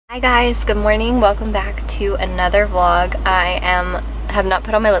Hi guys, good morning. Welcome back to another vlog. I have not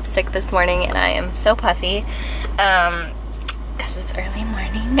put on my lipstick this morning and I am so puffy because it's early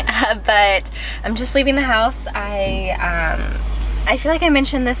morning. But I'm just leaving the house. I feel like I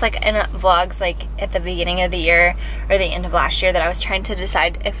mentioned this like in vlogs like at the beginning of the year or the end of last year that I was trying to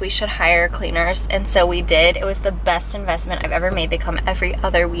decide if we should hire cleaners, and so we did. It was the best investment I've ever made. They come every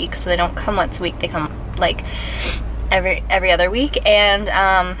other week, so they don't come once a week, they come like every other week. And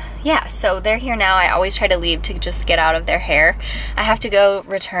yeah, so they're here now. I always try to leave to just get out of their hair. I have to go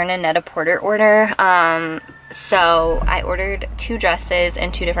return a Net-a-Porter order. So I ordered 2 dresses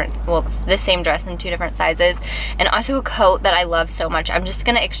in 2 different, well, the same dress in 2 different sizes, and also a coat that I love so much. I'm just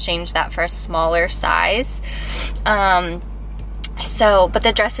gonna exchange that for a smaller size. But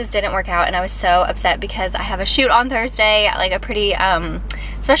the dresses didn't work out and I was so upset because I have a shoot on Thursday, like a pretty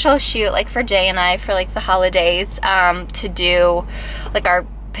special shoot like for Jay and I for like the holidays, to do like our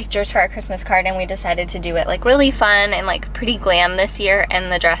pictures for our Christmas card, and we decided to do it like really fun and like pretty glam this year,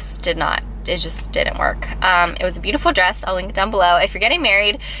 and the dress did not. It just didn't work. It was a beautiful dress. I'll link it down below. If you're getting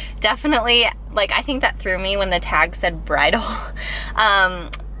married, definitely, like, I think that threw me when the tag said bridal.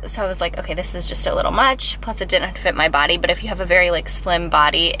 So I was like, okay, this is just a little much. Plus it didn't fit my body, but if you have a very like slim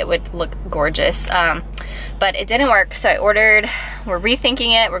body, it would look gorgeous. But it didn't work, so I ordered, we're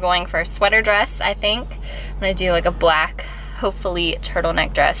rethinking it. We're going for a sweater dress, I think. I'm gonna do like a black, hopefully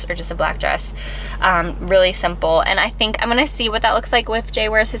turtleneck dress or just a black dress. Really simple, and I think I'm gonna see what that looks like if Jay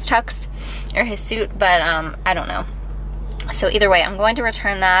wears his tux or his suit, but I don't know. So either way, I'm going to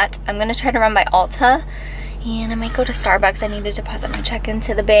return that. I'm gonna try to run by Ulta, and I might go to Starbucks. I need to deposit my check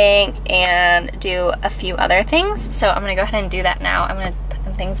into the bank and do a few other things, so I'm gonna go ahead and do that now. I'm gonna put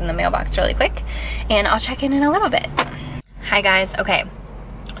some things in the mailbox really quick, and I'll check in a little bit. Hi guys. Okay,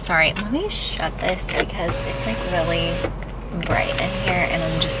 sorry, let me shut this because it's like really bright in here and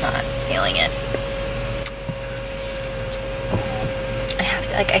I'm just not feeling it.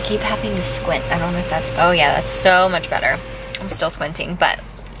 I keep having to squint. I don't know if that's, oh yeah, that's so much better. I'm still squinting, but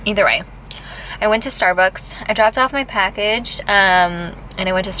either way. I went to Starbucks. I dropped off my package, and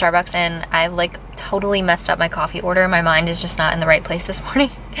I went to Starbucks and I like totally messed up my coffee order. My mind is just not in the right place this morning.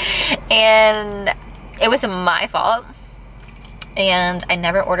 And it was my fault. And I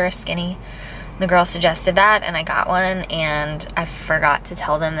never order a skinny. The girl suggested that and I got one, and I forgot to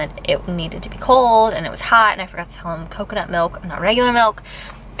tell them that it needed to be cold and it was hot, and I forgot to tell them coconut milk, not regular milk.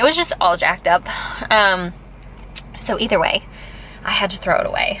 It was just all jacked up. So either way, I had to throw it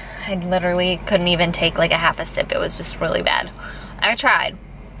away. I literally couldn't even take like a half a sip. It was just really bad. I tried.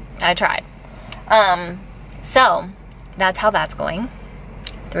 So that's how that's going.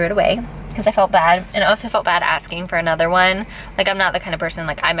 Threw it away because I felt bad, and I also felt bad asking for another one. Like, I'm not the kind of person,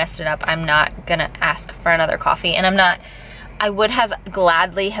 like, I messed it up, I'm not gonna ask for another coffee, and I would have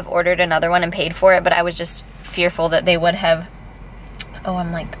gladly have ordered another one and paid for it, but I was just fearful that they would have, oh,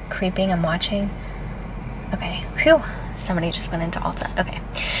 I'm like creeping, I'm watching. Okay, phew, somebody just went into Ulta. Okay,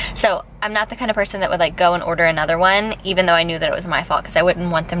 so I'm not the kind of person that would like go and order another one, even though I knew that it was my fault, because I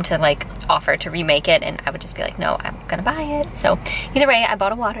wouldn't want them to like offer to remake it, and I would just be like, no, I'm gonna buy it. So either way, I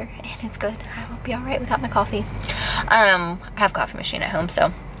bought a water and it's good. I will be all right without my coffee. I have a coffee machine at home,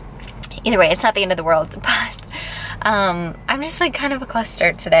 so either way, it's not the end of the world, but I'm just like kind of a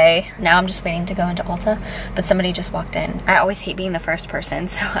cluster today. Now I'm just waiting to go into Ulta, but somebody just walked in. I always hate being the first person,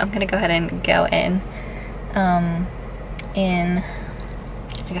 so I'm gonna go ahead and go in. I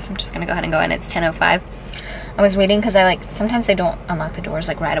guess I'm just gonna go ahead and go in. It's 10:05. I was waiting because sometimes they don't unlock the doors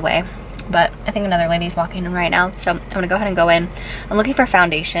like right away, but I think another lady's walking in right now, so I'm gonna go ahead and go in. I'm looking for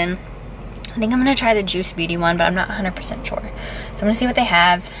foundation. I think I'm gonna try the Juice Beauty one, but I'm not 100% sure. So I'm gonna see what they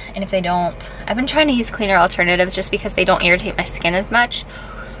have, and if they don't, I've been trying to use cleaner alternatives just because they don't irritate my skin as much.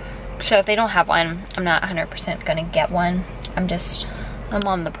 So if they don't have one, I'm not 100% gonna get one. I'm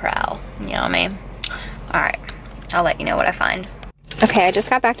on the prowl, you know what I mean? All right, I'll let you know what I find. Okay, I just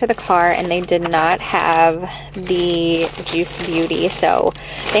got back to the car and they did not have the Juice Beauty. So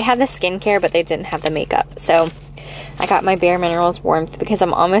they had the skincare, but they didn't have the makeup. So I got my Bare Minerals Warmth because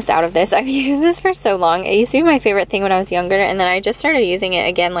I'm almost out of this. I've used this for so long. It used to be my favorite thing when I was younger, and then I just started using it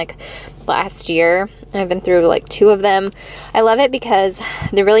again like last year. And I've been through like 2 of them. I love it because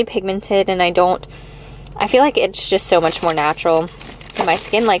they're really pigmented, and I feel like it's just so much more natural. And my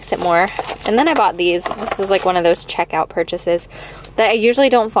skin likes it more. And then I bought these. This was like one of those checkout purchases that I usually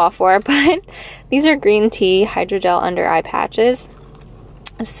don't fall for, but these are green tea hydrogel under eye patches.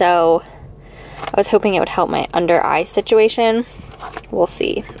 So I was hoping it would help my under eye situation. We'll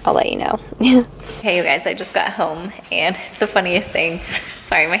see. I'll let you know. Hey you guys, I just got home and it's the funniest thing.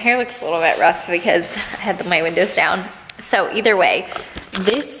 Sorry, my hair looks a little bit rough because I had my windows down. So either way,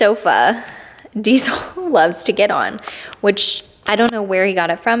 this sofa Diesel loves to get on, which I don't know where he got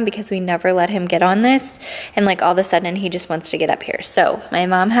it from because we never let him get on this, and like all of a sudden he just wants to get up here. So my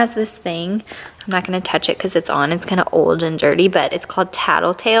mom has this thing. I'm not gonna touch it because it's on. It's kind of old and dirty, but it's called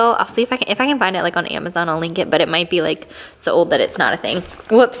Tattletale. I'll see if I can find it like on Amazon. I'll link it, but it might be like so old that it's not a thing.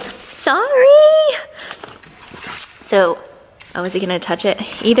 Whoops, sorry. So, oh, is he gonna touch it?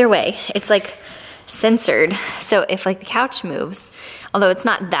 Either way, it's like censored. So if like the couch moves, although it's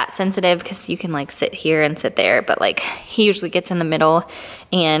not that sensitive because you can like sit here and sit there, but like he usually gets in the middle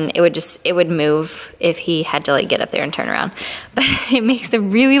and it would move if he had to like get up there and turn around. But it makes a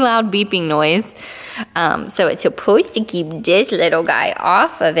really loud beeping noise. So it's supposed to keep this little guy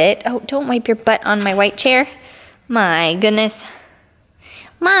off of it. Oh, don't wipe your butt on my white chair. My goodness.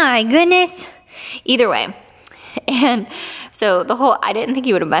 My goodness. Either way. And so the whole, I didn't think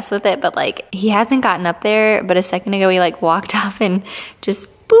he would have messed with it, but like he hasn't gotten up there, but a second ago he like walked up and just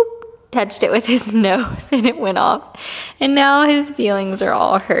boop, touched it with his nose and it went off. And now his feelings are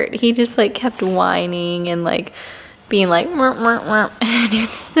all hurt. He just like kept whining and like being like, mwah, mwah, mwah. And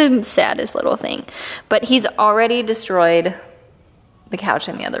it's the saddest little thing. But he's already destroyed the couch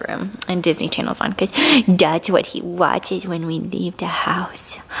in the other room and Disney Channel's on because that's what he watches when we leave the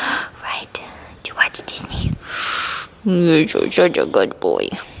house, right? To watch Disney. You're such a good boy.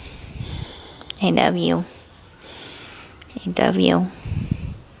 I love you. I love you.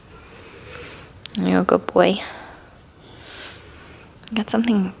 You're a good boy. Got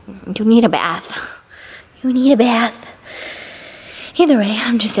something. You need a bath. You need a bath. Either way,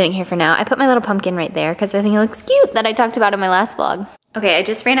 I'm just sitting here for now. I put my little pumpkin right there because I think it looks cute that I talked about in my last vlog. Okay, I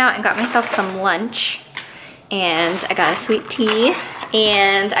just ran out and got myself some lunch. And I got a sweet tea.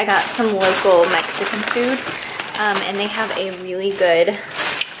 And I got some local Mexican food. And they have a really good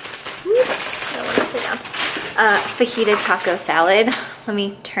fajita taco salad. Let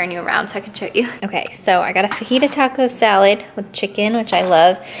me turn you around so I can show you. Okay, so I got a fajita taco salad with chicken, which I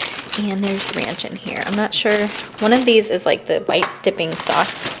love. And there's ranch in here. I'm not sure. One of these is like the white dipping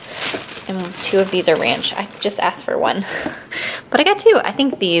sauce. And 2 of these are ranch. I just asked for 1. But I got 2. I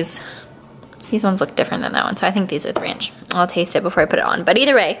think these ones look different than that one, so I think these are the ranch. I'll taste it before I put it on. But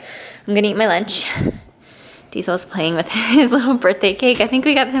either way, I'm gonna eat my lunch. Diesel's playing with his little birthday cake. I think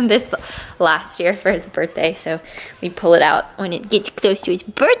we got him this last year for his birthday, so we pull it out when it gets close to his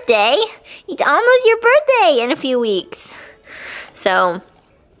birthday. It's almost your birthday in a few weeks. So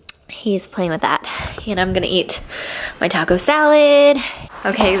he's playing with that, and I'm gonna eat my taco salad.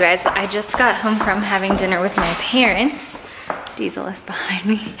 Okay, you guys, I just got home from having dinner with my parents. Diesel is behind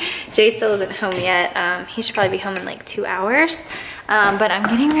me. Jay still isn't home yet. He should probably be home in like 2 hours. But I'm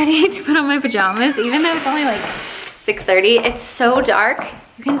getting ready to put on my pajamas, even though it's only like 6:30. It's so dark.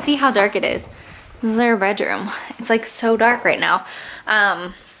 You can see how dark it is. This is our bedroom. It's like so dark right now.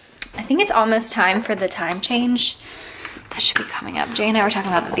 I think it's almost time for the time change. That should be coming up. Jay and I were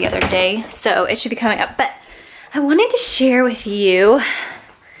talking about that the other day, so it should be coming up. But I wanted to share with you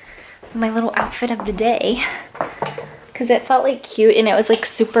my little outfit of the day, because it felt like cute and it was like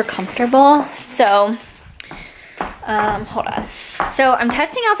super comfortable. So hold on. So I'm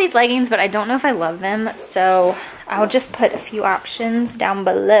testing out these leggings, but I don't know if I love them, so I'll just put a few options down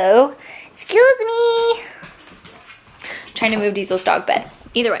below. Excuse me. I'm trying to move Diesel's dog bed.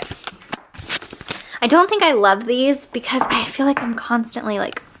 Either way, I don't think I love these because I feel like I'm constantly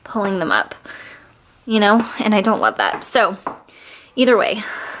like pulling them up, you know, and I don't love that. So either way,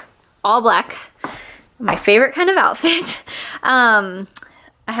 all black, my favorite kind of outfit.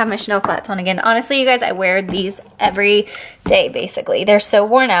 I have my Chanel flats on again. Honestly, you guys, I wear these every day, basically. They're so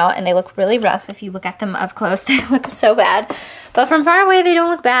worn out and they look really rough. If you look at them up close, they look so bad. But from far away, they don't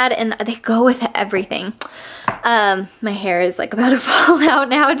look bad and they go with everything. My hair is like about to fall out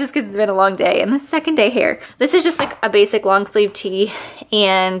now just because it's been a long day. And the second day hair. This is just like a basic long sleeve tee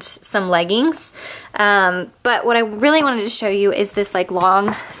and some leggings. But what I really wanted to show you is this like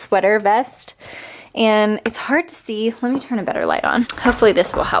long sweater vest. And it's hard to see. Let me turn a better light on. Hopefully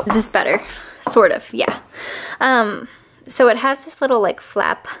this will help. Is this better? Sort of, yeah. So it has this little like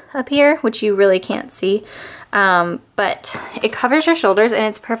flap up here, which you really can't see. But it covers your shoulders and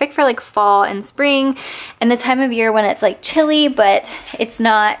it's perfect for like fall and spring and the time of year when it's like chilly, but it's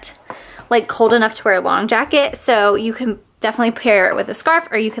not like cold enough to wear a long jacket. So you can definitely pair it with a scarf,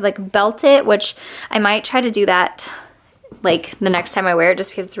 or you could like belt it, which I might try to do that like the next time I wear it just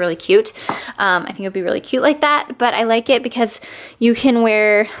because it's really cute. I think it would be really cute like that, but I like it because you can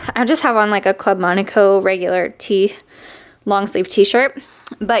wear, I just have on like a Club Monaco regular long sleeve t-shirt,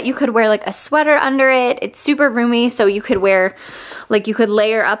 but you could wear like a sweater under it. It's super roomy, so you could wear, like you could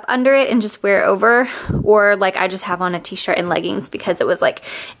layer up under it and just wear it over, or like I just have on a t-shirt and leggings because it was like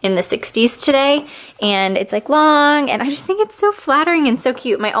in the 60s today, and it's like long, and I just think it's so flattering and so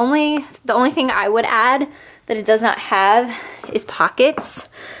cute. The only thing I would add that it does not have is pockets.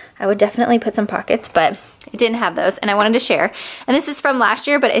 I would definitely put some pockets, but it didn't have those, and I wanted to share. And this is from last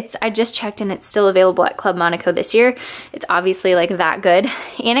year, but I just checked and it's still available at Club Monaco this year. It's obviously like that good.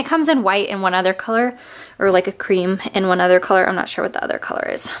 And it comes in white and one other color, or like a cream and one other color. I'm not sure what the other color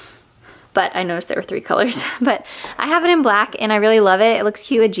is, but I noticed there were 3 colors. But I have it in black and I really love it. It looks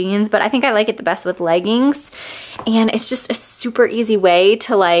cute with jeans, but I think I like it the best with leggings. And it's just a super easy way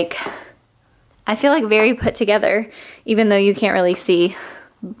to like, I feel like very put together, even though you can't really see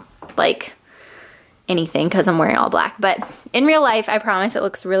like anything because I'm wearing all black. But in real life, I promise it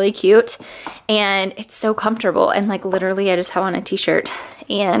looks really cute and it's so comfortable, and like literally I just have on a t-shirt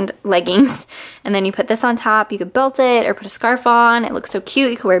and leggings, and then you put this on top. You could belt it or put a scarf on. It looks so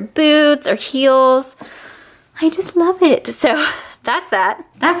cute. You could wear boots or heels. I just love it. So that's that.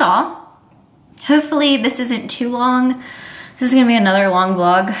 That's all. Hopefully this isn't too long. This is gonna be another long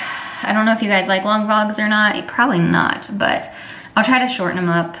vlog. I don't know if you guys like long vlogs or not. Probably not, but I'll try to shorten them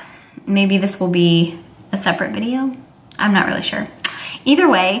up. Maybe this will be a separate video. I'm not really sure. Either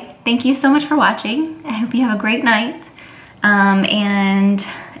way, thank you so much for watching. I hope you have a great night. And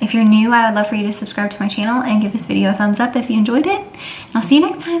if you're new, I would love for you to subscribe to my channel and give this video a thumbs up if you enjoyed it. And I'll see you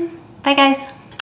next time. Bye guys.